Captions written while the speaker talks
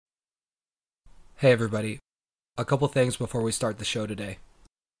Hey everybody, a couple things before we start the show today.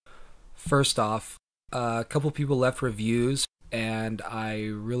 First off, a couple people left reviews and I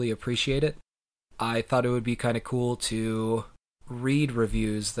really appreciate it. I thought it would be kind of cool to read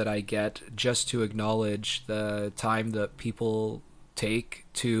reviews that I get just to acknowledge the time that people take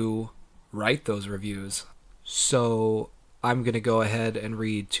to write those reviews. So I'm going to go ahead and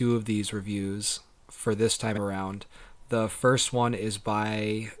read two of these reviews for this time around. The first one is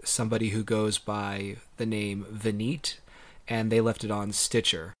by somebody who goes by the name Vineet, and they left it on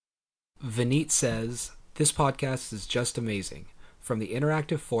Stitcher. Vineet says, "This podcast is just amazing. From the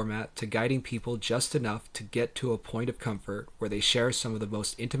interactive format to guiding people just enough to get to a point of comfort where they share some of the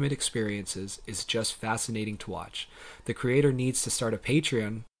most intimate experiences is just fascinating to watch. The creator needs to start a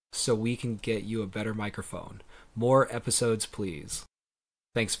Patreon so we can get you a better microphone. More episodes, please."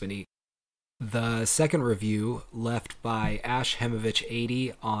 Thanks, Vineet. The second review, left by Ash Hemovich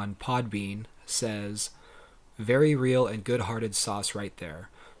 80 on Podbean, says, "Very real and good-hearted sauce right there.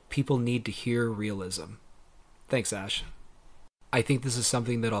 People need to hear realism." Thanks, Ash. I think this is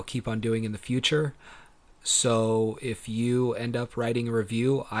something that I'll keep on doing in the future, so if you end up writing a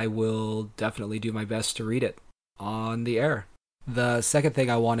review, I will definitely do my best to read it on the air. The second thing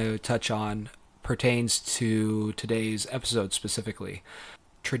I want to touch on pertains to today's episode specifically.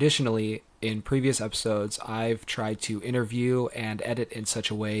 Traditionally, in previous episodes, I've tried to interview and edit in such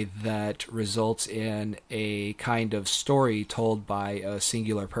a way that results in a kind of story told by a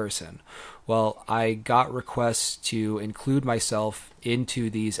singular person. Well, I got requests to include myself into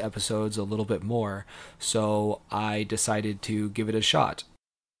these episodes a little bit more, so I decided to give it a shot.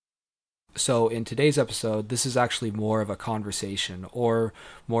 So in today's episode, this is actually more of a conversation, or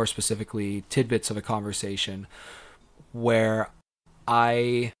more specifically, tidbits of a conversation, where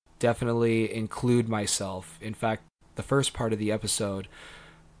I definitely include myself. In fact, the first part of the episode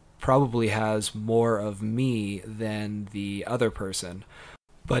probably has more of me than the other person,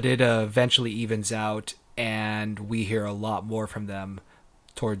 but it eventually evens out and we hear a lot more from them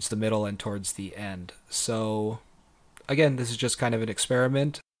towards the middle and towards the end. So again, this is just kind of an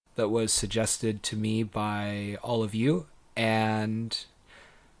experiment that was suggested to me by all of you, and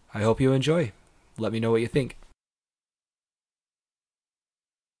I hope you enjoy. Let me know what you think.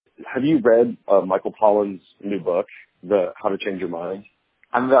 Have you read Michael Pollan's new book, The How to Change Your Mind?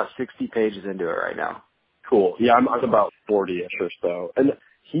 I'm about 60 pages into it right now. Cool. Yeah, I'm about 40-ish or so. And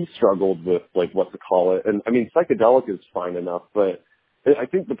he struggled with, what to call it. And, I mean, psychedelic is fine enough, but I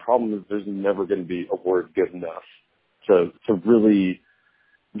think the problem is there's never going to be a word good enough to really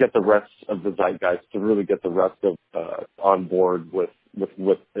get the rest of the zeitgeist, to really get the rest of on board with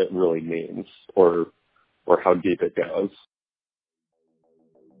what it really means or how deep it goes.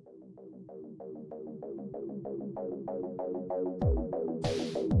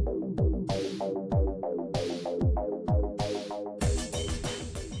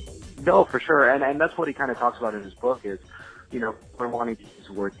 No, for sure. And that's what he kind of talks about in his book is, we're wanting to use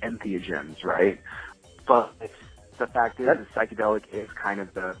the word entheogens, right? But the fact is that psychedelic is kind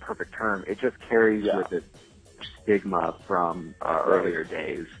of the perfect term. It just carries with it stigma from earlier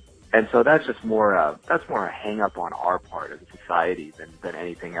days. And so that's just more a hang up on our part as a society than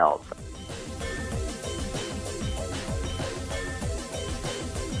anything else.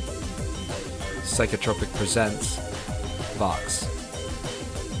 Psychotropic presents Vox.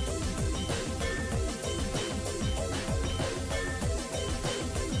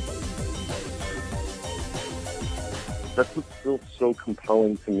 That's what's still so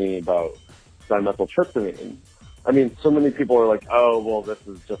compelling to me about dimethyltryptamine. I mean, so many people are like, oh, well, this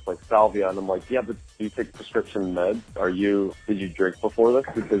is just like salvia. And I'm like, yeah, but do you take prescription meds? Did you drink before this?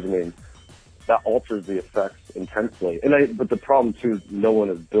 Because, I mean, that alters the effects intensely. But the problem, too, is no one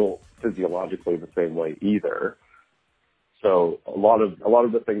is built physiologically the same way either. So a lot of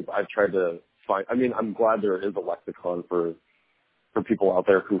the things I've tried to find, I mean, I'm glad there is a lexicon for people out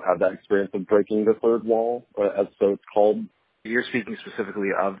there who have that experience of breaking the third wall, as so it's called. You're speaking specifically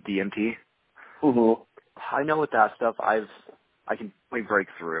of DMT? Mm-hmm. I know with that stuff, I can really break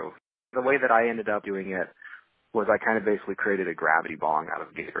through. The way that I ended up doing it was I kind of basically created a gravity bong out of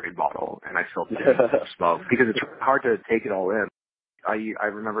a Gatorade bottle, and I filled it in with smoke because it's hard to take it all in. I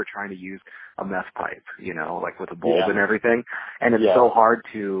remember trying to use a meth pipe, with a bulb and everything, and it's so hard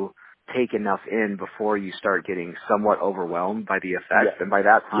to take enough in before you start getting somewhat overwhelmed by the effects. And by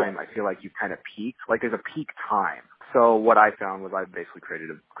that time, I feel like you've kind of peaked. Like there's a peak time. So what I found was I basically created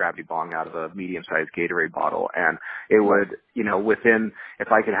a gravity bong out of a medium-sized Gatorade bottle, and it would,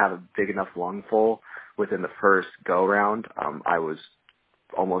 if I could have a big enough lung full within the first go-round, I was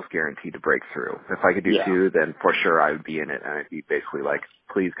almost guaranteed to break through. If I could do two, then for sure I would be in it, and I'd be basically like,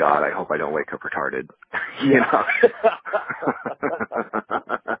 please God, I hope I don't wake up retarded. You know?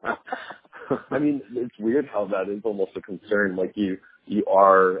 I mean, it's weird how that is almost a concern. Like you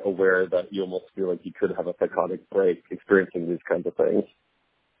are aware that you almost feel like you could have a psychotic break experiencing these kinds of things.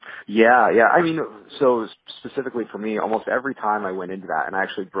 Yeah. I mean, so specifically for me, almost every time I went into that and I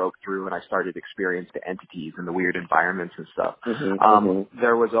actually broke through and I started experiencing the entities and the weird environments and stuff,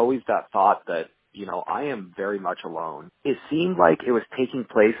 there was always that thought that, you know, I am very much alone. It seemed like it was taking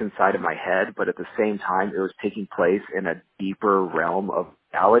place inside of my head, but at the same time, it was taking place in a deeper realm of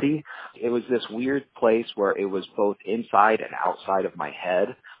reality. It was this weird place where it was both inside and outside of my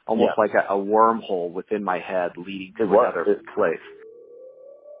head, almost like a wormhole within my head leading to another place.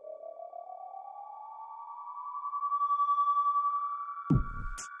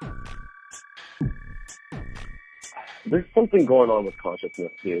 There's something going on with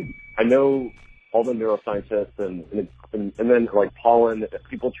consciousness, dude. I know all the neuroscientists and then like pollen,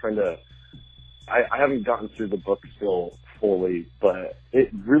 people trying to, I haven't gotten through the book still fully, but it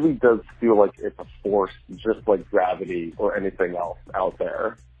really does feel like it's a force just like gravity or anything else out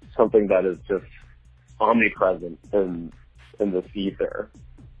there. Something that is just omnipresent in this ether.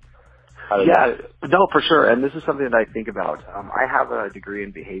 Yeah, no, for sure. And this is something that I think about. I have a degree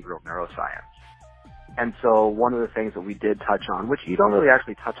in behavioral neuroscience. And so one of the things that we did touch on, which you don't really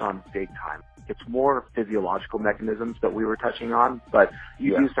actually touch on big time, it's more physiological mechanisms that we were touching on, but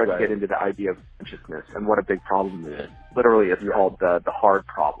you do start to get into the idea of consciousness and what a big problem it is. Literally, it's called the hard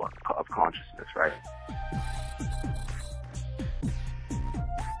problem of consciousness, right?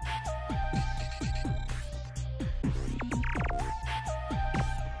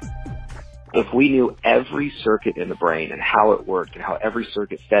 If we knew every circuit in the brain and how it worked and how every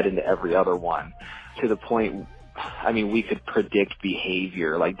circuit fed into every other one, to the point, I mean, we could predict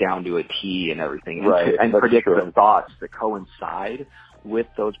behavior like down to a T and everything, and predict the thoughts that coincide with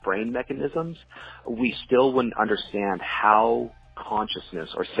those brain mechanisms, we still wouldn't understand how consciousness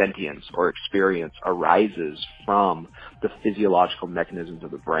or sentience or experience arises from the physiological mechanisms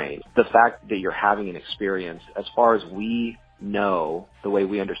of the brain. The fact that you're having an experience, as far as we know, the way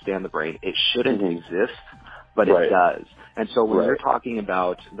we understand the brain, it shouldn't exist, but it does. And so when you're talking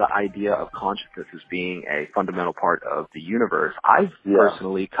about the idea of consciousness as being a fundamental part of the universe, I've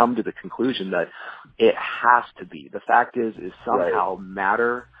personally come to the conclusion that it has to be. The fact is somehow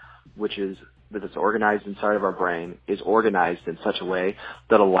matter, which is that it's organized inside of our brain, is organized in such a way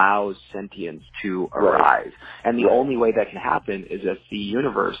that allows sentience to arise. And the only way that can happen is if the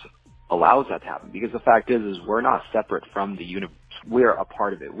universe allows that to happen. Because the fact is we're not separate from the universe. We're a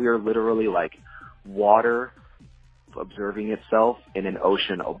part of it. We are literally like water observing itself in an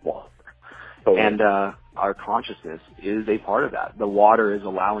ocean of water. And our consciousness is a part of that. The water is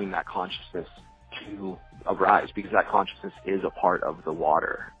allowing that consciousness to arise because that consciousness is a part of the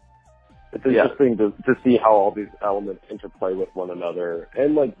water. It's interesting to see how all these elements interplay with one another,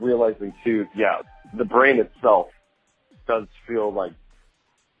 and like realizing too, the brain itself does feel like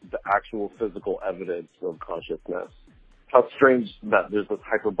the actual physical evidence of consciousness. How strange that there's this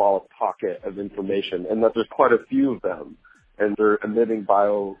hyperbolic pocket of information and that there's quite a few of them, and they're emitting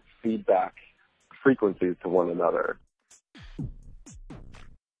biofeedback frequencies to one another.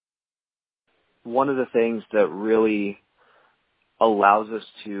 One of the things that really allows us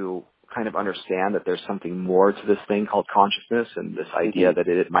to kind of understand that there's something more to this thing called consciousness and this idea that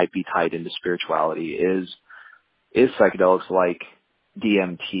it might be tied into spirituality is psychedelics like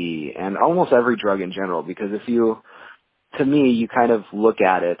DMT and almost every drug in general, because to me, you kind of look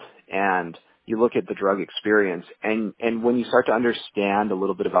at it and you look at the drug experience, and when you start to understand a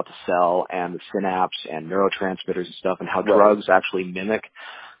little bit about the cell and the synapse and neurotransmitters and stuff and how drugs actually mimic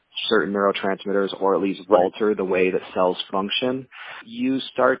certain neurotransmitters or at least alter the way that cells function, you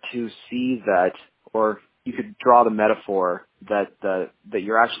start to see that, or you could draw the metaphor that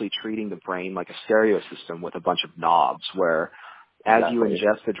you're actually treating the brain like a stereo system with a bunch of knobs where as you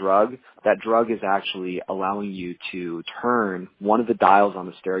ingest the drug, that drug is actually allowing you to turn one of the dials on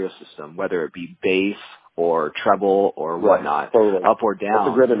the stereo system, whether it be bass or treble or whatnot, up or down.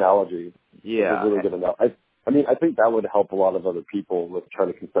 That's a good analogy. Yeah. That's a really good analogy. I mean, I think that would help a lot of other people with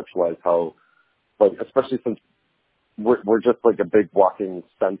trying to conceptualize how, like, especially since we're just like a big walking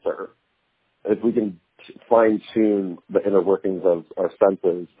sensor. If we can fine tune the inner workings of our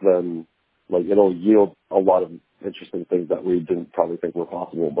senses, then like it'll yield a lot of interesting things that we didn't probably think were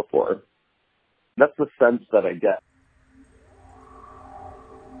possible before. That's the sense that I get.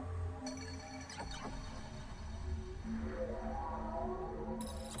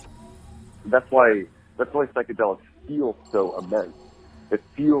 That's why psychedelics feel so immense. it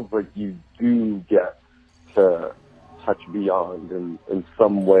feels like you do get to touch beyond in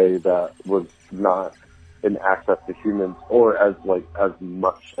some way that was not in access to humans, or as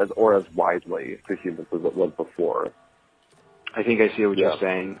much as or as widely to humans as it was before. I think I see what you're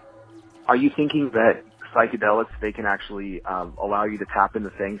saying. Are you thinking that psychedelics, they can actually allow you to tap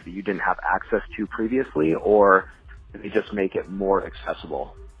into things that you didn't have access to previously, or do they just make it more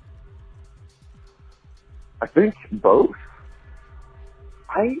accessible? I think both.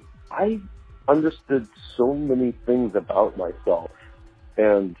 I understood so many things about myself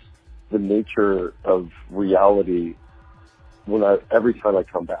and the nature of reality every time I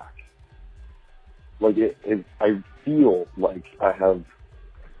come back. Like I feel like I have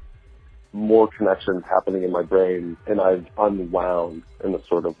more connections happening in my brain, and I've unwound in a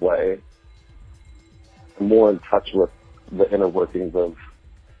sort of way. I'm more in touch with the inner workings of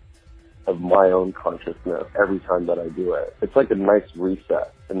my own consciousness every time that I do it. It's like a nice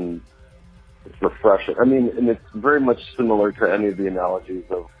reset, and it's refreshing. I mean, and it's very much similar to any of the analogies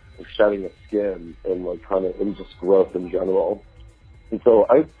of shedding a skin and and just growth in general. And so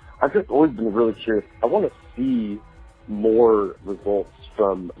I've just always been really curious. I want to see more results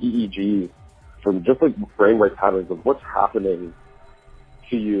from EEGs, from just like brainwave patterns of what's happening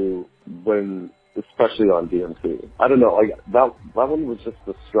to you when, especially on DMT. I don't know, like that one was just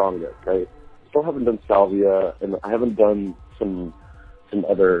the strongest. I still haven't done salvia, and I haven't done some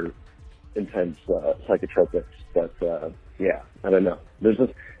other intense psychotropics, but I don't know.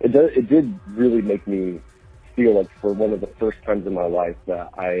 It did really make me feel like for one of the first times in my life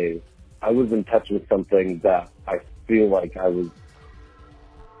that I was in touch with something that I feel like I was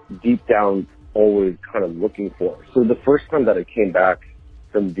deep down always kind of looking for. So the first time that I came back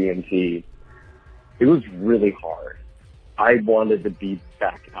from DMT, it was really hard. I wanted to be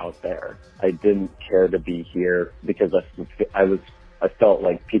back out there. I didn't care to be here because I felt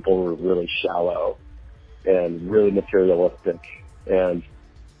like people were really shallow and really materialistic, and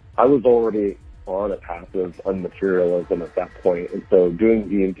I was already on a path of unmaterialism at that point. And so doing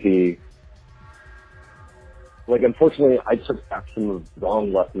DMT, like, unfortunately, I took back some of the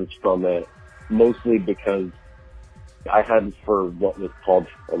wrong lessons from it, mostly because I had, for what was called,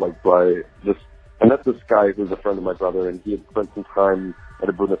 I met this guy who was a friend of my brother, and he had spent some time at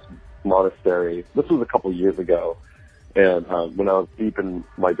a Buddhist monastery. This was a couple years ago, and when I was deep in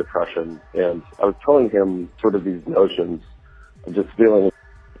my depression, and I was telling him sort of these notions of just feeling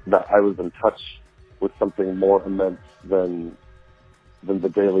that I was in touch with something more immense than the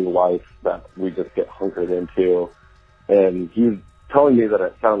daily life that we just get hunkered into. And he was telling me that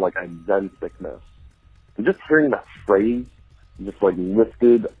it sounded like I had Zen sickness. And just hearing that phrase just like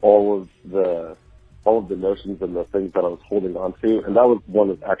lifted all of the notions and the things that I was holding on to. And that was one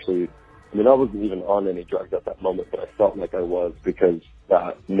of actually, I mean, I wasn't even on any drugs at that moment, but I felt like I was, because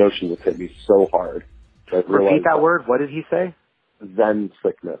that notion just hit me so hard. Repeat that word. What did he say? Zen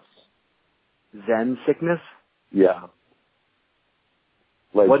sickness. Zen sickness? Yeah.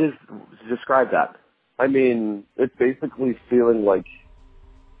 Describe that. I mean, it's basically feeling like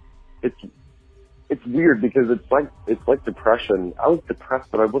it's weird because it's like depression. I was depressed,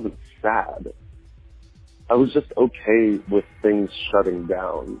 but I wasn't sad. I was just okay with things shutting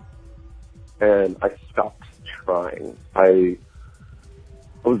down, and I stopped trying. I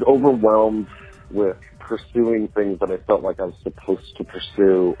was overwhelmed with pursuing things that I felt like I was supposed to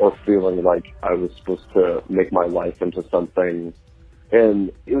pursue, or feeling like I was supposed to make my life into something.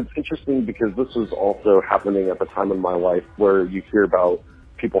 And it was interesting because this was also happening at the time in my life where you hear about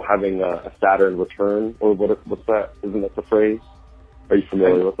people having a Saturn return, or what's that? Isn't that the phrase? Are you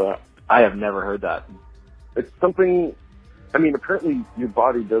familiar with that? I have never heard that. It's something, I mean, apparently your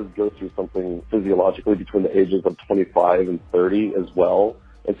body does go through something physiologically between the ages of 25 and 30 as well.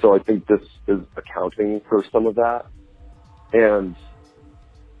 And so I think this is accounting for some of that. And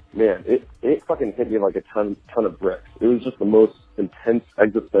man, it fucking hit me like a ton of bricks. It was just the most intense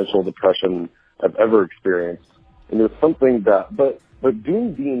existential depression I've ever experienced. And it was something that, but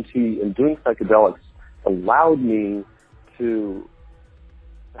doing DMT and doing psychedelics allowed me to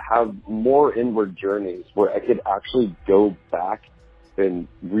have more inward journeys where I could actually go back and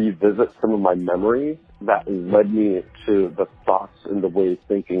revisit some of my memories that led me to the thoughts and the way of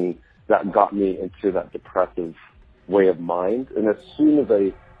thinking that got me into that depressive way of mind. And as soon as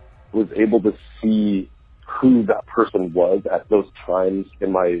I was able to see who that person was at those times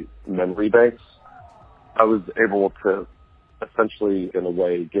in my memory banks, I was able to essentially, in a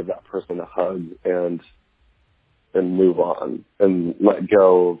way, give that person a hug and move on and let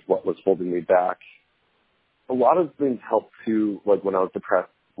go of what was holding me back. A lot of things helped too, like when I was depressed,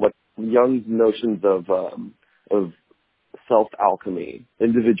 like young notions of self-alchemy,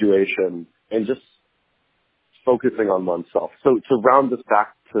 individuation, and just focusing on oneself. So to round this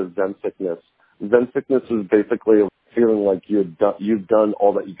back to Zen sickness is basically feeling like you've done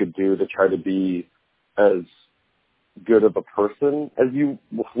all that you could do to try to be as good of a person as you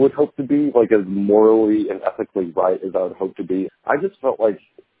would hope to be, like as morally and ethically right as I would hope to be. I just felt like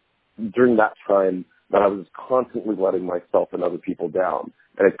during that time that I was constantly letting myself and other people down,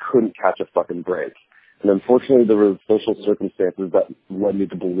 and I couldn't catch a fucking break. And unfortunately, there were social circumstances that led me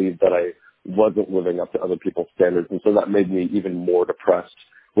to believe that I wasn't living up to other people's standards, and so that made me even more depressed,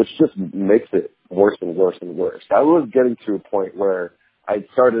 which just makes it worse and worse and worse. I was getting to a point where I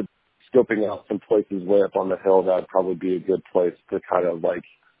started scoping out some places way up on the hill that would probably be a good place to kind of like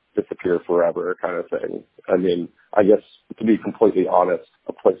disappear forever kind of thing. I mean, I guess to be completely honest,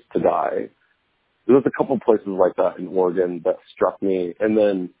 a place to die. There was a couple places like that in Oregon that struck me, and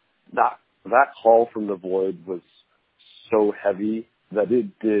then that call from the void was so heavy that it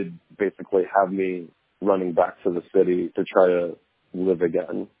did basically have me running back to the city to try to live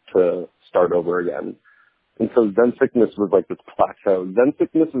again, to start over again. And so Zen sickness was like this plateau. Zen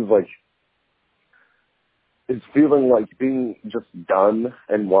sickness is like, it's feeling like being just done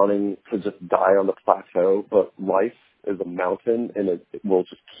and wanting to just die on the plateau, but life is a mountain and it will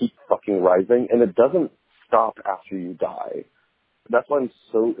just keep fucking rising, and it doesn't stop after you die. That's why I'm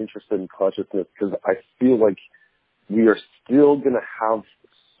so interested in consciousness, because I feel like we are still going to have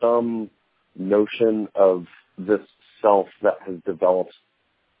some notion of this self that has developed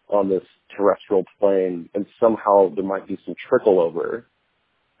on this terrestrial plane, and somehow there might be some trickle over.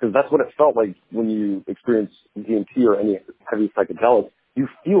 Because that's what it felt like when you experience DMT or any heavy psychedelics. You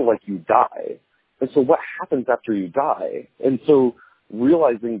feel like you die. And so what happens after you die? And so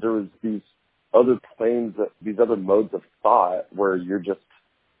realizing there was these other planes, these other modes of thought where you're just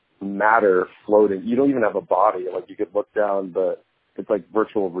matter floating. You don't even have a body. Like you could look down, but it's like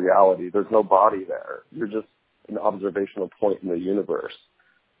virtual reality. There's no body there. You're just an observational point in the universe.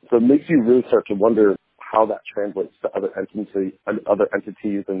 So it makes you really start to wonder how that translates to other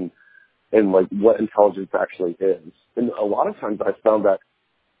entities and like what intelligence actually is. And a lot of times I found that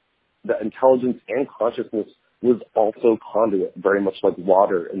intelligence and consciousness was also conduit, very much like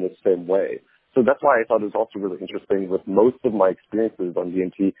water in the same way. So that's why I thought it was also really interesting with most of my experiences on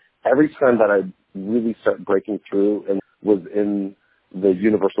DMT. Every time that I really start breaking through and was in the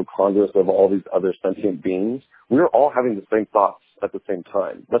universal congress of all these other sentient beings, we were all having the same thoughts at the same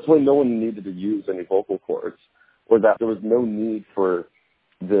time. That's why no one needed to use any vocal cords, or that there was no need for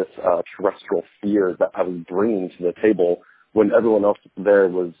this terrestrial fear that I was bringing to the table when everyone else there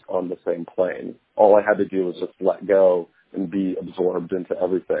was on the same plane. All I had to do was just let go and be absorbed into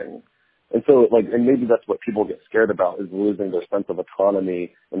everything. And so, like, and maybe that's what people get scared about, is losing their sense of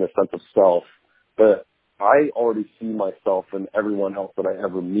autonomy and their sense of self. But I already see myself in everyone else that I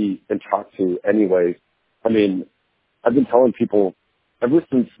ever meet and talk to anyways. I mean, I've been telling people ever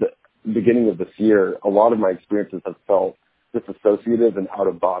since the beginning of this year, a lot of my experiences have felt disassociative and out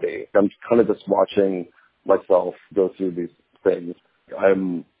of body. I'm kind of just watching myself go through these things.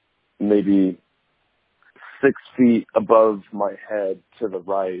 I'm maybe 6 feet above my head to the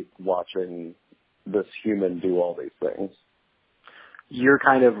right watching this human do all these things. You're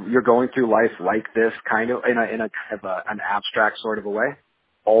going through life like this, kind of in a kind of an abstract sort of a way?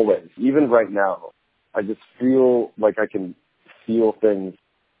 Always. Even right now, I just feel like I can feel things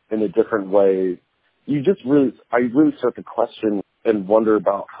in a different way. I really start to question and wonder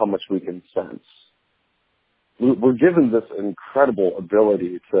about how much we can sense. We're given this incredible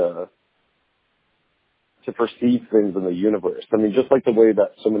ability to perceive things in the universe. I mean, just like the way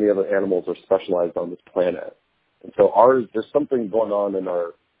that so many other animals are specialized on this planet. And so there's something going on in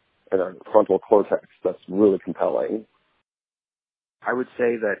our frontal cortex that's really compelling. I would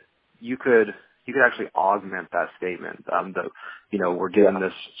say that you could actually augment that statement. We're given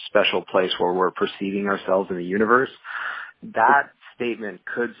this special place where we're perceiving ourselves in the universe. That statement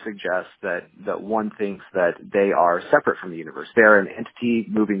could suggest that one thinks that they are separate from the universe. They're an entity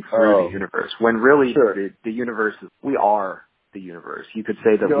moving through the universe, when really the universe we are the universe. You could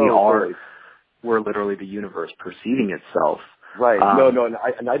say that we're literally the universe perceiving itself. Right. No,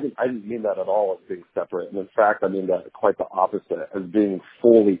 and I didn't mean that at all as being separate. And in fact, I mean that quite the opposite, as being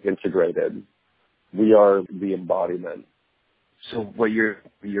fully integrated. We are the embodiment. So what you're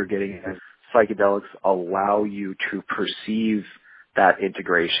getting is psychedelics allow you to perceive that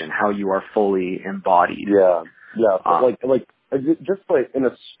integration, how you are fully embodied. Yeah. Just in a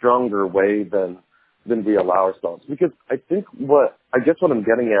stronger way than we allow ourselves. Because I guess what I'm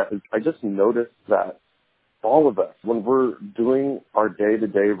getting at is I just noticed that all of us, when we're doing our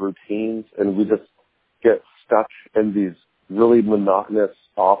day-to-day routines and we just get stuck in these really monotonous,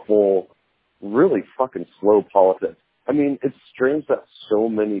 awful, really fucking slow politics. I mean, it's strange that so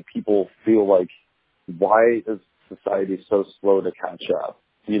many people feel like, why is society so slow to catch up?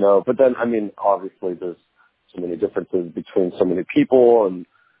 You know, but then, I mean, obviously there's so many differences between so many people and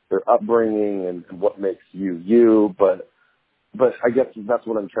their upbringing and what makes you, but I guess that's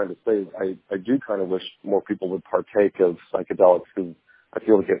what I'm trying to say. I do kind of wish more people would partake of psychedelics, because I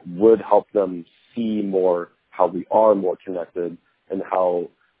feel like it would help them see more how we are more connected and how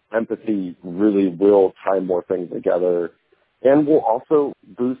empathy really will tie more things together, and will also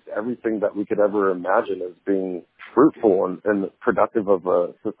boost everything that we could ever imagine as being fruitful and productive of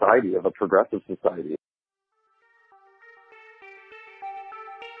a society, of a progressive society.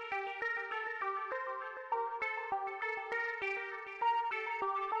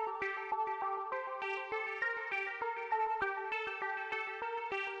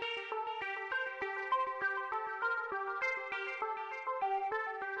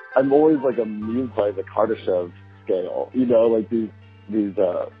 I'm always like amused by the Kardashev scale. You know, like these.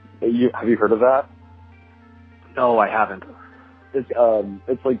 Have you heard of that? No, I haven't.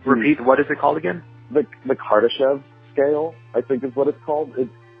 It's like Repeat. What is it called again? The Kardashev scale, I think is what it's called.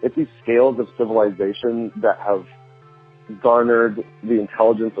 It's these scales of civilization that have garnered the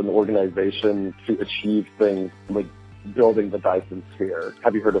intelligence and organization to achieve things like building the Dyson sphere.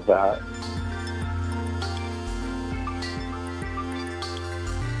 Have you heard of that?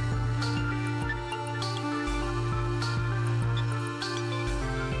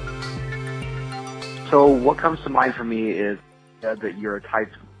 So what comes to mind for me is that you're a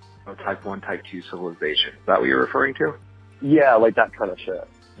type 1, type 2 civilization. Is that what you're referring to? Yeah, like that kind of shit.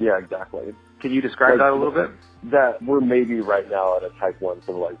 Yeah, exactly. Can you describe that a little bit? That we're maybe right now at a type 1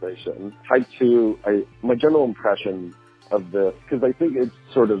 civilization. Type 2, my general impression of this, because I think it's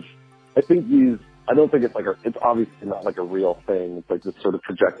sort of, I don't think it's like it's obviously not like a real thing. It's like this sort of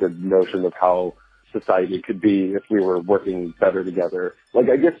projected notion of how society could be if we were working better together. Like,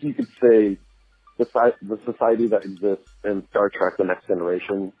 I guess you could say the society that exists in Star Trek: The Next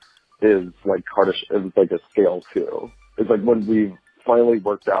Generation is like is like a scale too. It's like when we've finally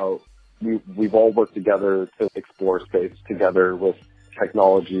worked out, we've all worked together to explore space together with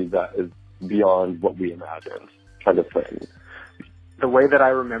technology that is beyond what we imagined, kind of thing. The way that I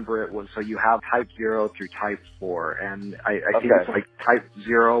remember it was, so you have type 0 through type 4, and I think it's like type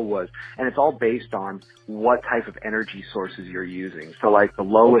 0 was, and it's all based on what type of energy sources you're using. So like the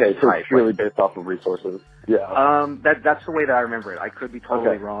lowest so type. It's purely based off of resources. Yeah. That's the way that I remember it. I could be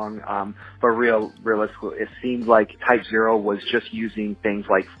totally wrong, but realistically, it seemed like type 0 was just using things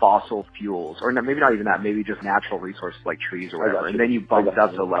like fossil fuels, or maybe not even that, maybe just natural resources like trees or whatever. And then you bumped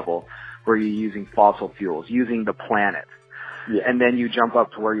up to a level where you're using fossil fuels, using the planet. Yeah. And then you jump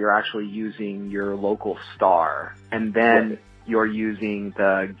up to where you're actually using your local star, and then you're using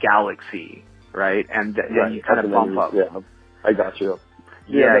the galaxy, right? And then you kind of bump up. Yeah, I got you.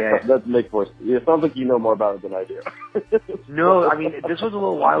 That makes more sense. It sounds like you know more about it than I do. No, I mean, this was a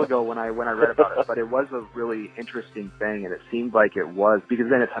little while ago when I read about it, but it was a really interesting thing, and it seemed like it was, because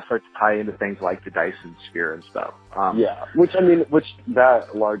then it starts to tie into things like the Dyson sphere and stuff. Which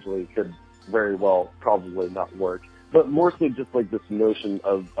that largely could very well probably not work. But more so just like this notion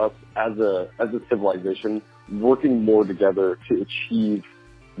of us as a civilization working more together to achieve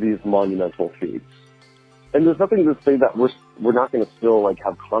these monumental feats. And there's nothing to say that we're not going to still like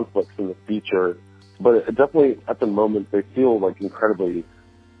have conflicts in the future, but it definitely at the moment they feel like incredibly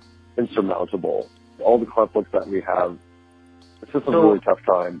insurmountable. All the conflicts that we have, it's just a really tough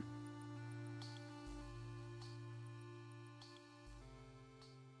time.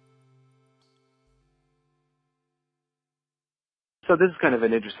 So this is kind of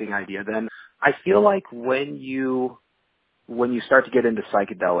an interesting idea then. I feel like when you start to get into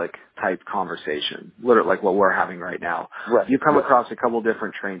psychedelic type conversation, literally like what we're having right now, you come across a couple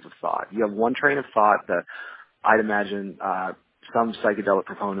different trains of thought. You have one train of thought that I'd imagine some psychedelic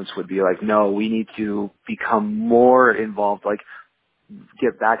proponents would be like, no, we need to become more involved, like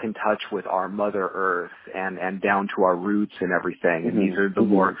get back in touch with our Mother Earth and down to our roots and everything. And these are the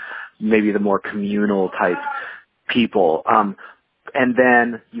more, maybe the more communal type people. And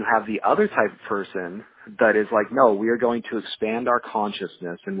then you have the other type of person that is like, no, we are going to expand our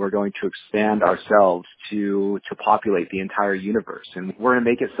consciousness and we're going to expand ourselves to populate the entire universe. And we're going to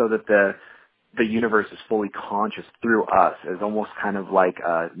make it so that the universe is fully conscious through us, as almost kind of like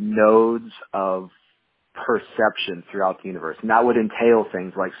nodes of perception throughout the universe. And that would entail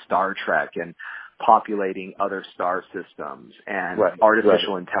things like Star Trek and populating other star systems and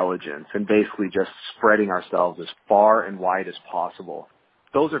artificial intelligence, and basically just spreading ourselves as far and wide as possible.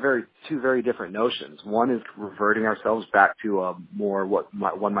 those are two very different notions. One is reverting ourselves back to a more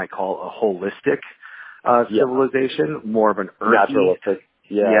one might call a holistic civilization, more of an earthy. Naturalistic.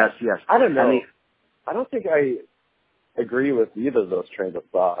 Yeah. Yes. I don't know. I don't think I agree with either of those trains of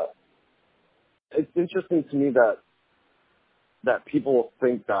thought. It's interesting to me that people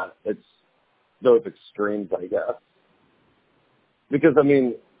think that it's those extremes, I guess. Because, I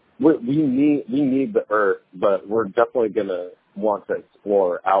mean, we need the earth, but we're definitely going to want to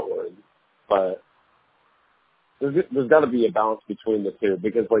explore outward. But there's got to be a balance between the two,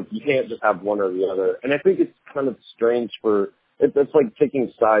 because, like, you can't just have one or the other. And I think it's kind of strange it's like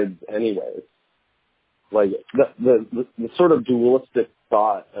taking sides anyways. Like, the sort of dualistic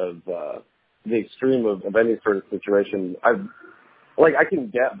thought of the extreme of any sort of situation, I can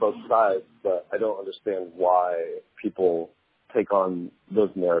get both sides, but I don't understand why people take on those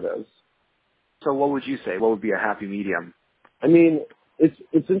narratives. So what would you say? What would be a happy medium? I mean, it's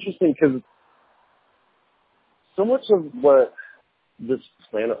interesting because so much of what this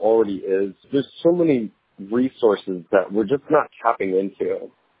planet already is, there's so many resources that we're just not tapping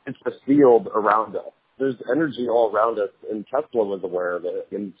into. It's a field around us. There's energy all around us, and Tesla was aware of it,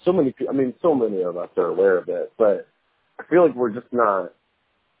 and so many of us are aware of it, but I feel like we're just not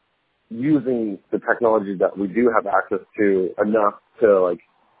using the technology that we do have access to enough to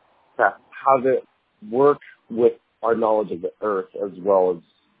have it work with our knowledge of the earth as well as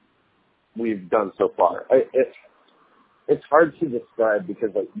we've done so far. It's hard to describe because,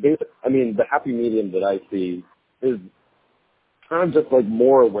 the happy medium that I see is kind of just like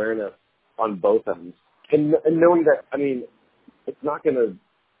more awareness on both ends, and knowing that, it's not gonna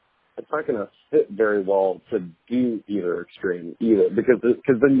fit very well to do either extreme either, because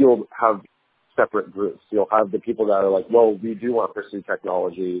then you'll have separate groups. You'll have the people that are like, well, we do want to pursue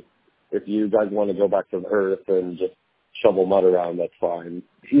technology. If you guys want to go back to the earth and just shovel mud around, that's fine.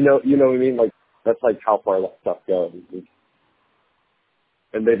 You know what I mean? Like, that's like how far that stuff goes.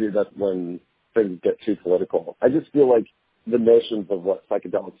 And maybe that's when things get too political. I just feel like the notions of what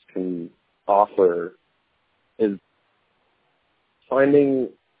psychedelics can offer is finding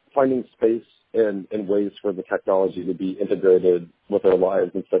space and ways for the technology to be integrated with our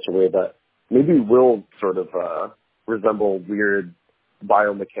lives in such a way that maybe will sort of resemble weird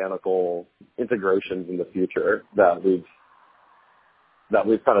biomechanical integrations in the future that we've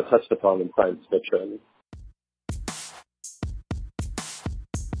kind of touched upon in science fiction.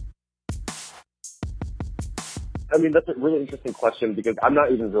 That's a really interesting question, because I'm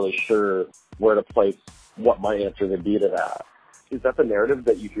not even really sure where to place what my answer would be to that. Is that the narrative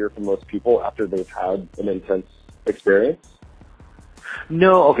that you hear from most people after they've had an intense experience?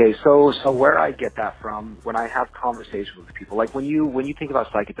 No, okay, so where I get that from, when I have conversations with people, like when you think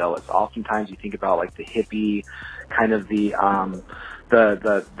about psychedelics, oftentimes you think about like the hippie, kind of the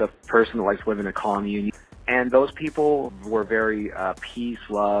person that likes to live in a commune. And those people were very peace,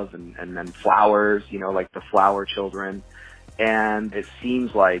 love, and then flowers, like the flower children. And it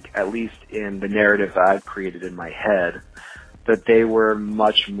seems like, at least in the narrative that I've created in my head, that they were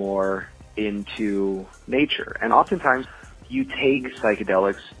much more into nature. And oftentimes you take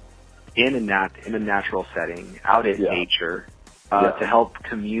psychedelics in a natural setting, out in nature, to help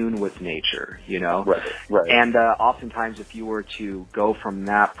commune with nature, Right. And oftentimes if you were to go from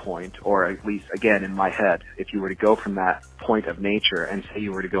that point, or at least, again, in my head, if you were to go from that point of nature and say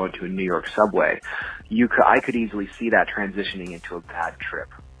you were to go into a New York subway, I could easily see that transitioning into a bad trip.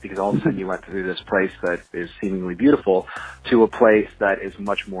 Because all of a sudden you went through this place that is seemingly beautiful to a place that is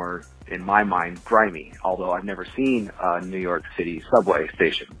much more, in my mind, grimy. Although I've never seen a New York City subway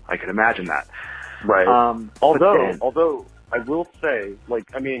station. I can imagine that. Right. Although I will say,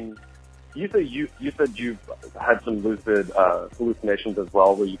 you said you've had some lucid hallucinations as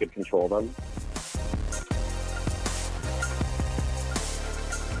well, where you could control them.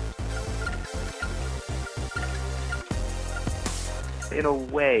 In a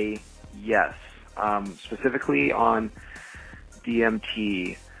way, yes. Specifically on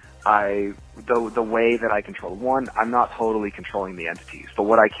DMT, the way that I control one, I'm not totally controlling the entities, but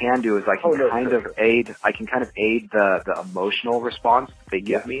what I can do is I can kind of aid the emotional response they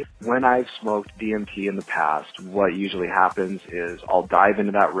give me. When I've smoked DMT in the past, what usually happens is I'll dive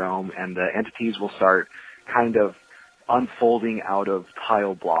into that realm and the entities will start kind of unfolding out of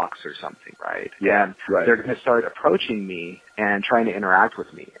tile blocks or something, right? Yeah, and right. They're going to start approaching me and trying to interact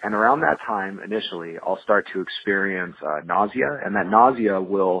with me. And around that time, initially, I'll start to experience nausea, and that nausea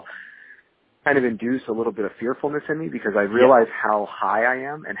will kind of induce a little bit of fearfulness in me, because I realize how high I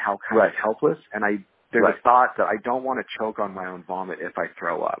am and how kind of helpless, and there's Right. a thought that I don't want to choke on my own vomit if I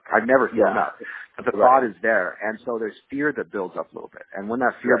throw up. I've never thrown up, but the thought is there. And so there's fear that builds up a little bit. And when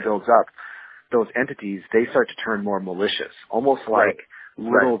that fear builds up, those entities, they start to turn more malicious, almost like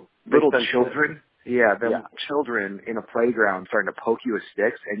little children. Yeah, children in a playground starting to poke you with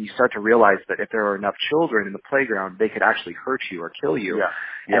sticks, and you start to realize that if there are enough children in the playground, they could actually hurt you or kill you.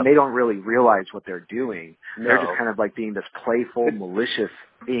 Yeah. And they don't really realize what they're doing. No. They're just kind of like being this playful, malicious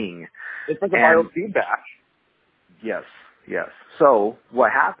thing. It's like a biofeedback. Yes, yes. So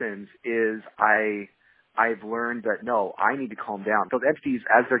what happens is I've learned that, no, I need to calm down. Those entities,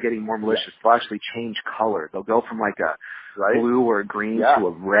 as they're getting more malicious, they'll actually change color. They'll go from like a blue or a green to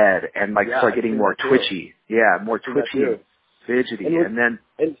a red and like start getting more twitchy. Yeah, more twitchy and fidgety.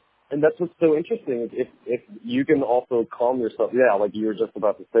 And that's what's so interesting. If you can also calm yourself, like you were just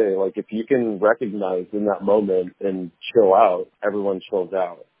about to say, like if you can recognize in that moment and chill out, everyone chills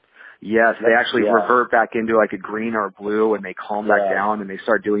out. Yes, they actually revert back into like a green or a blue, and they calm back down, and they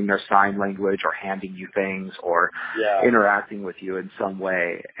start doing their sign language or handing you things or interacting with you in some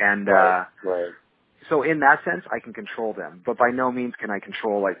way. And so in that sense, I can control them, but by no means can I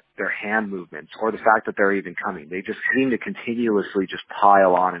control like their hand movements or the fact that they're even coming. They just seem to continuously just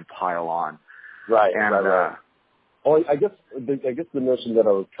pile on and pile on. Right. Well, I guess the notion that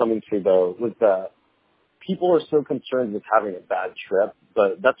I was coming to though was that people are so concerned with having a bad trip,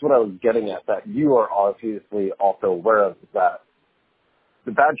 but that's what I was getting at, that you are obviously also aware of, that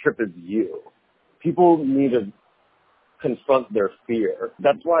the bad trip is you. People need to confront their fear.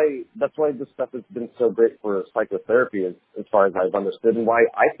 That's why this stuff has been so great for psychotherapy as far as I've understood, and why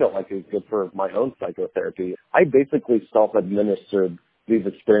I felt like it was good for my own psychotherapy. I basically self-administered these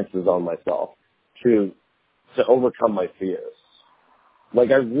experiences on myself to overcome my fears. Like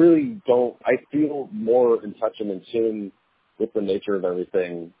I feel more in touch and in tune with the nature of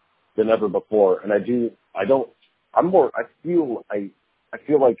everything than ever before. And I feel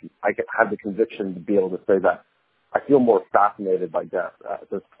like I have the conviction to be able to say that I feel more fascinated by death at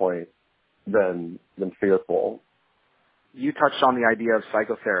this point than fearful. You touched on the idea of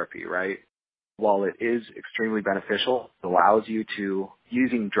psychotherapy, right? While it is extremely beneficial, it allows you to,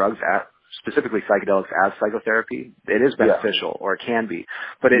 using drugs specifically psychedelics as psychotherapy, it is beneficial, or it can be,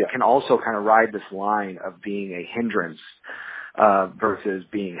 but it can also kind of ride this line of being a hindrance versus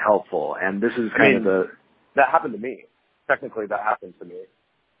being helpful. And this is that happened to me. Technically, that happened to me.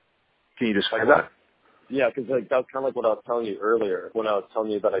 Can you describe that? Yeah, because that was kind of like what I was telling you earlier when I was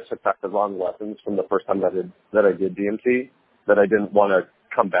telling you that I took back the wrong lessons from the first time that I did DMT, that I didn't want to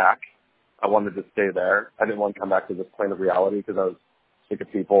come back. I wanted to stay there. I didn't want to come back to this plane of reality because I was sick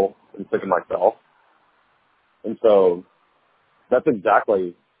of people and sick of myself. And so that's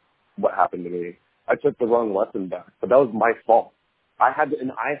exactly what happened to me. I took the wrong lesson back, but that was my fault. I had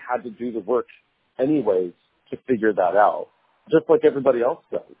to do the work anyways to figure that out, just like everybody else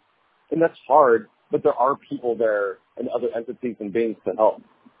does. And that's hard, but there are people there and other entities and beings to help.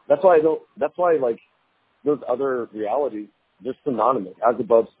 That's why like those other realities, they're synonymous, as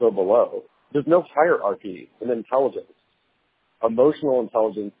above, so below. There's no hierarchy in intelligence. Emotional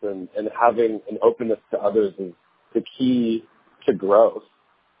intelligence and having an openness to others is the key to growth.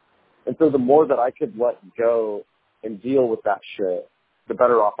 And so the more that I could let go and deal with that shit, the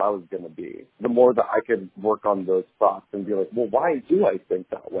better off I was going to be. The more that I could work on those thoughts and be like, well, why do I think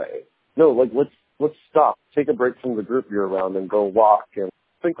that way? No, like let's stop. Take a break from the group you're around and go walk and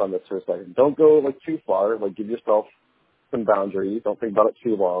think on this for a second. Don't go like too far. Like give yourself some boundaries. Don't think about it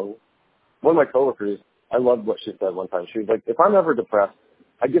too long. One of my coworkers, I loved what she said one time. She was like, if I'm ever depressed,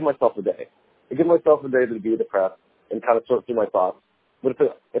 I give myself a day. I give myself a day to be depressed and kind of sort through my thoughts. But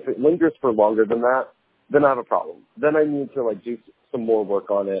if it lingers for longer than that, then I have a problem. Then I need to like do some more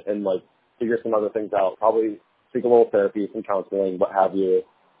work on it and like figure some other things out. Probably seek a little therapy, some counseling, what have you.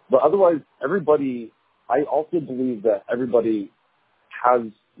 But otherwise, I also believe that everybody has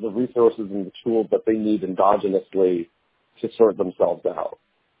the resources and the tools that they need endogenously to sort themselves out.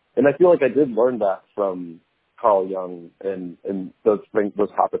 And I feel like I did learn that from Carl Jung and those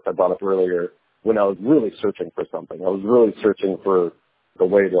topics I brought up earlier when I was really searching for something. I was really searching for the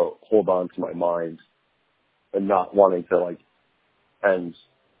way to hold on to my mind and not wanting to like end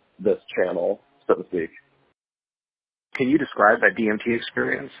this channel, so to speak. Can you describe that DMT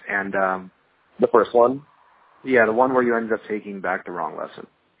experience and the first one? Yeah, the one where you ended up taking back the wrong lesson.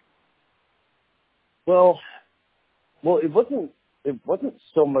 Well, it wasn't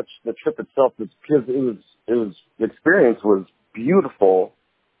so much the trip itself, it's because the experience was beautiful,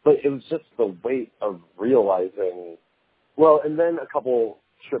 but it was just the weight of realizing. Well, and then a couple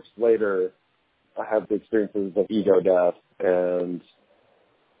trips later, I had the experiences of ego death and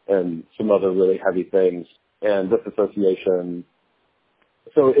and some other really heavy things, and disassociation.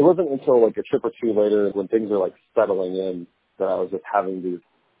 So it wasn't until like a trip or two later when things are like settling in that I was just having these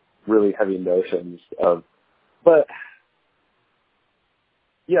really heavy notions of, but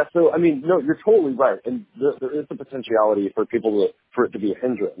yeah, so I mean, no, you're totally right, and there is the potentiality for for it to be a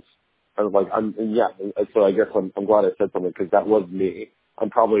hindrance. I was like, so I guess I'm glad I said something because that was me. I'm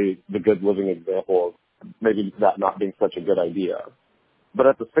probably the good living example of maybe that not being such a good idea. But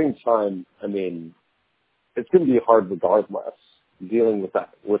at the same time, I mean, it's going to be hard regardless dealing with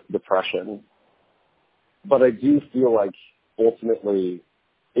that, with depression. But I do feel like ultimately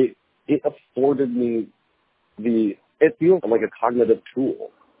it afforded me it feels like a cognitive tool.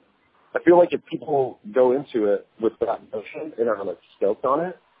 I feel like if people go into it with that notion and are like stoked on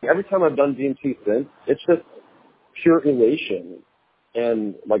it, every time I've done DMT since, it's just pure elation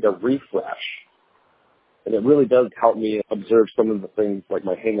and like a refresh. And it really does help me observe some of the things like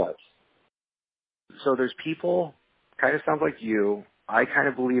my hang-ups. So there's people, kind of sounds like you. I kind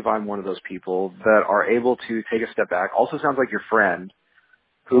of believe I'm one of those people that are able to take a step back. Also sounds like your friend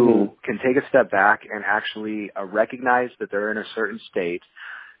who can take a step back and actually recognize that they're in a certain state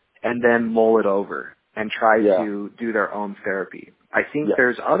and then mull it over and try to do their own therapy. I think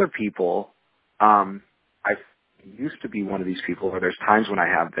there's other people, I used to be one of these people, or there's times when I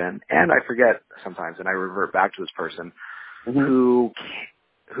have been, and I forget sometimes, and I revert back to this person who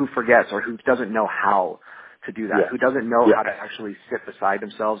forgets or who doesn't know how to do that, who doesn't know how to actually sit beside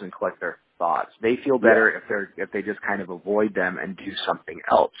themselves and collect their thoughts. They feel better if they just kind of avoid them and do something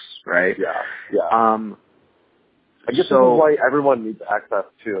else, right? I guess this is why everyone needs access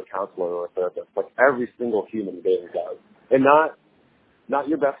to a counselor or a therapist. Like every single human being does, and not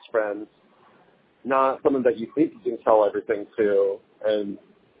your best friend, not someone that you think you can tell everything to and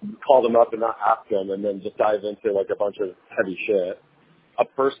call them up and not ask them and then just dive into like a bunch of heavy shit. A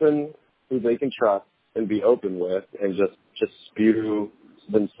person who they can trust and be open with and just spew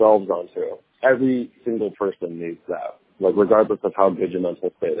themselves onto. Every single person needs that, like regardless of how good your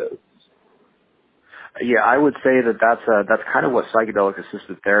mental state is. Yeah, I would say that's kind of what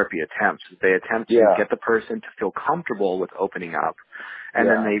psychedelic-assisted therapy attempts. They attempt to get the person to feel comfortable with opening up, and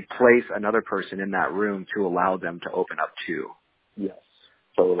then they place another person in that room to allow them to open up too. Yes,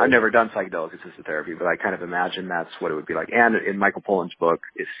 totally. I've never done psychedelic-assisted therapy, but I kind of imagine that's what it would be like. And in Michael Pollan's book,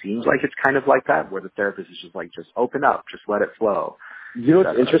 it seems like it's kind of like that, where the therapist is just like, just open up, just let it flow. You know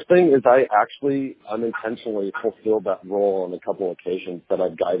what's interesting is I actually unintentionally fulfilled that role on a couple occasions that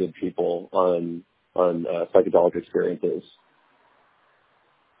I've guided people on psychedelic experiences.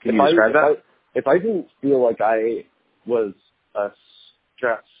 Can you describe that? If I didn't feel like I was a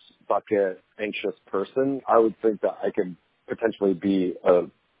stress bucket, anxious person, I would think that I could potentially be a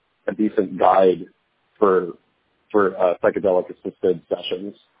decent guide for psychedelic assisted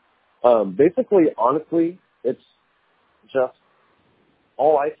sessions. Basically, honestly, it's just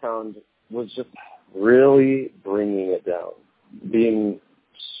all I found was just really bringing it down, being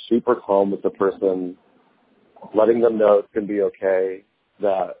super calm with the person, letting them know it's going to be okay,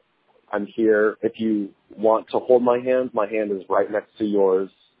 that I'm here. If you want to hold my hand is right next to yours.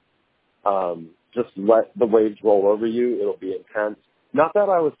 Just let the waves roll over you. It'll be intense. Not that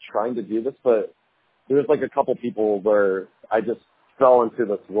I was trying to do this, but there was like a couple people where I just fell into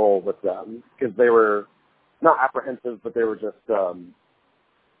this role with them because they were not apprehensive, but they were just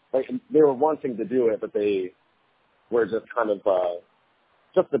like they were wanting to do it, but they were just kind of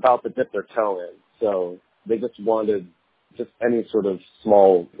just about to dip their toe in. So they just wanted just any sort of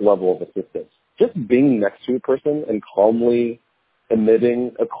small level of assistance. Just being next to a person and calmly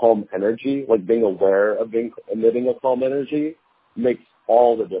emitting a calm energy, like being aware of emitting a calm energy, makes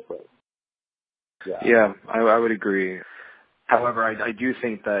all the difference. Yeah, I would agree. However, I do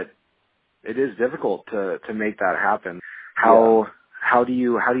think that it is difficult to make that happen. How do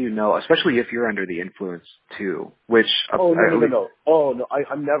you know, especially if you're under the influence too? Which no.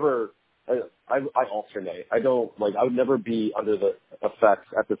 I'm never. I alternate. I don't like. I would never be under the effects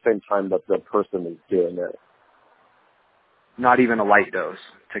at the same time that the person is doing it. Not even a light dose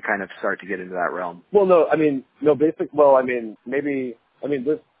to kind of start to get into that realm. Well, no. I mean, no. Maybe.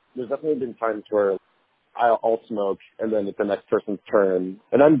 There's definitely been times where I'll smoke and then it's the next person's turn,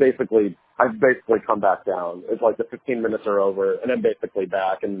 and I've basically come back down. It's like the 15 minutes are over, and I'm basically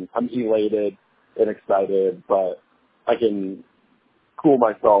back, and I'm elated and excited, but I can cool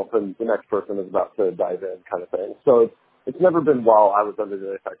myself, and the next person is about to dive in, kind of thing. So it's never been while I was under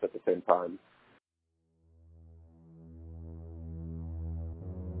the effect at the same time.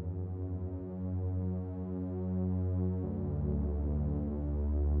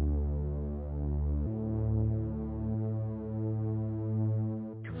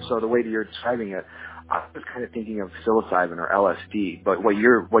 So the way that you're describing it, I was kind of thinking of psilocybin or LSD, but what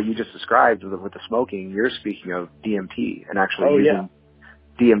you just described with the smoking, you're speaking of DMT and actually using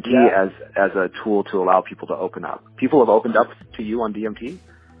DMT as a tool to allow people to open up. People have opened up to you on DMT?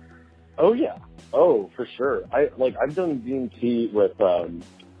 Oh yeah. Oh, for sure. I've done DMT with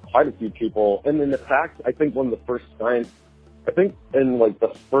quite a few people, and in fact, I think one of the first times, I think in like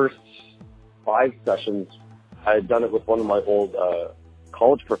the first 5 sessions, I had done it with one of my old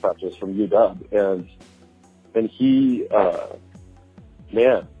college professors from UW, and he,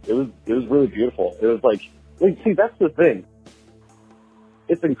 man, it was really beautiful. It was like see, that's the thing.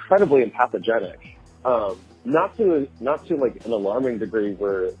 It's incredibly empathogenic. Not to like an alarming degree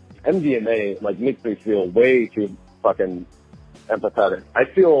where MDMA like makes me feel way too fucking empathetic. I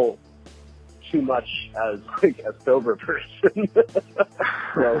feel too much as like a sober person.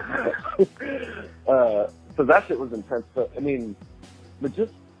 So that shit was intense. But I mean, but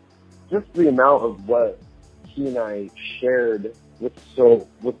just the amount of what he and I shared with so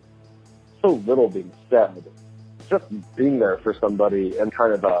little being said, just being there for somebody and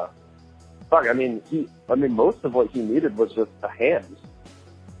kind of I mean most of what he needed was just a hand,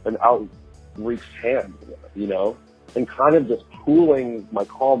 an outreached hand, you know, and kind of just pooling my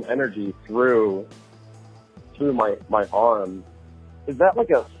calm energy through my arm. Is that like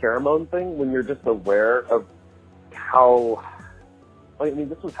a pheromone thing when you're just aware of how? I mean,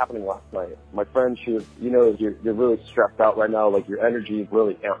 this was happening last night. My friend, she was, you know, you're really stressed out right now, like your energy is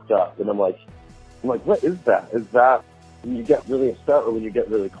really amped up, and I'm like, what is that? Is that when you get really upset or when you get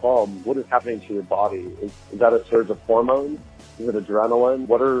really calm? What is happening to your body? Is that a surge of hormones? Is it adrenaline?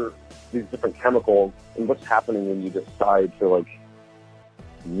 What are these different chemicals, and what's happening when you decide to like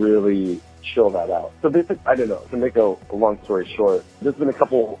really chill that out? So basically, I don't know, to make a long story short, there's been a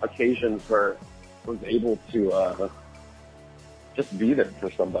couple occasions where I was able to just be there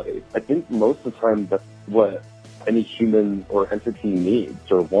for somebody. I think most of the time that's what any human or entity needs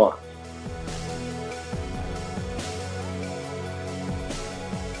or wants.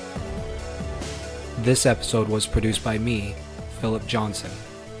 This episode was produced by me, Philip Johnson.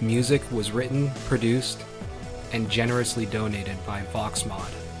 Music was written, produced, and generously donated by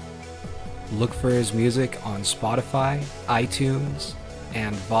VoxMod. Look for his music on Spotify, iTunes,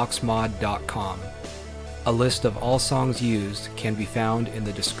 and voxmod.com. A list of all songs used can be found in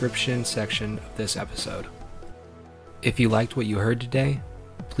the description section of this episode. If you liked what you heard today,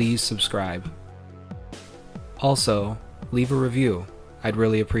 please subscribe. Also, leave a review. I'd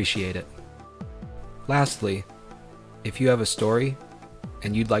really appreciate it. Lastly, if you have a story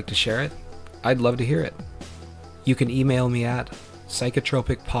and you'd like to share it, I'd love to hear it. You can email me at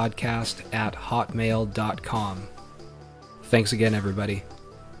psychotropicpodcast@hotmail.com. Thanks again, everybody.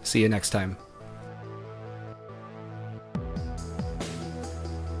 See you next time.